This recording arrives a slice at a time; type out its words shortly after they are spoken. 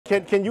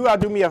can you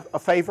do me a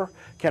favor?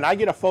 Can I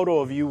get a photo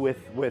of you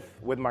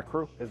with my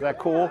crew? Is that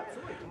cool?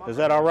 Is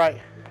that all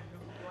right?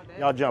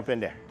 Y'all jump in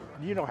there.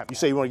 You don't have. You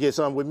say you want to get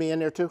something with me in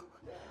there too?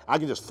 I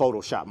can just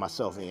Photoshop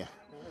myself in.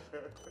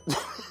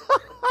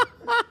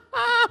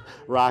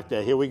 Rock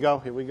that. Here we go.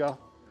 Here we go.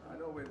 I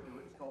know it's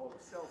called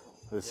a cell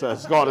phone.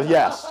 It's called a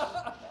yes.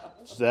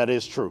 That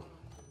is true.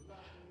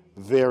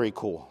 Very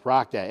cool.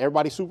 Rock that.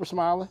 Everybody super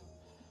smiling?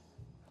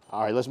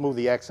 All right, let's move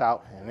the X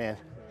out and then.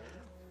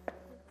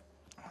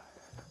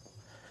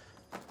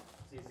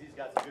 He's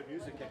got some good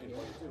music kicking for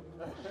you too.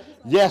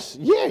 Yes,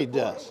 yeah, he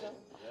does.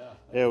 Yeah.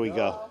 There we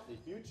go. The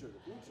future.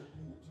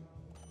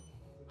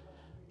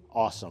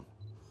 Awesome.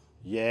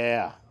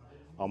 Yeah.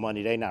 Oh,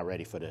 money, they not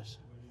ready for this.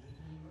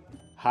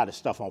 Hottest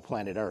stuff on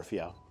planet Earth,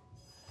 yo.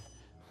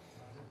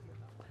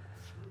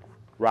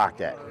 Rock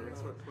that.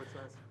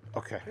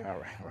 Okay, all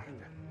right.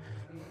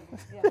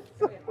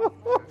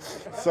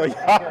 So y'all.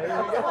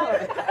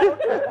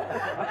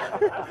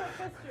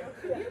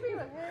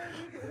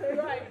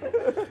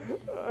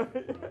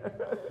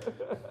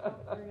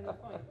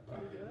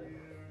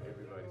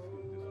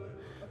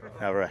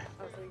 All right.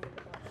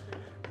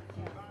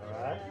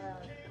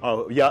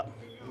 Oh, yep.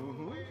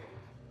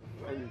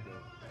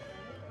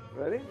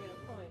 Ready?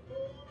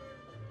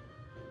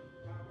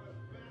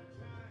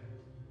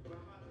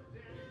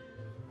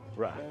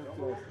 Right.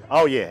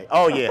 Oh yeah.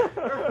 Oh yeah.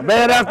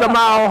 Man after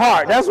my own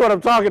heart. That's what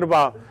I'm talking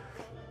about.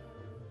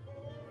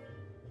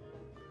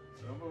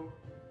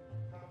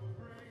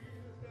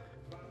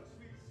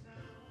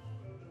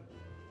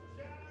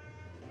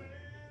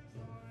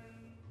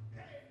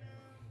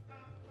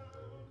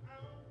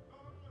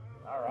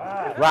 All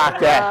right. Rock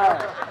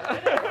that.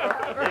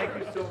 Thank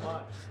you so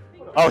much.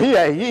 Oh, he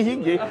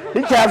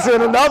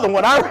captured another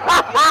one. You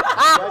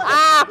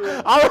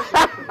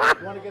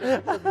want to get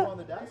a picture of you on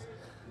the desk?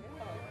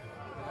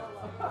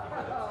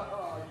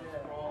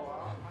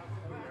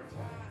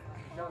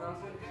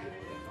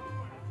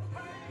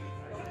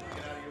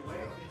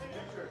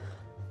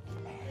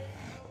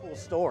 Cool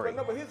story.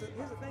 No, but here's the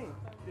thing.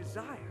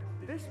 Desire.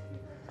 This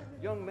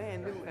young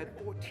man knew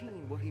at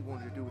 14 what he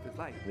wanted to do with his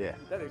life. Yeah.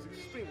 That is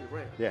extremely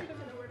rare. Yeah.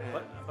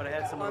 But I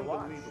had someone to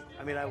watch.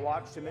 I mean, I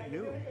watched him at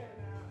noon.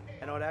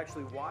 And I would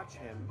actually watch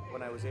him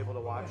when I was able to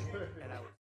watch. And I would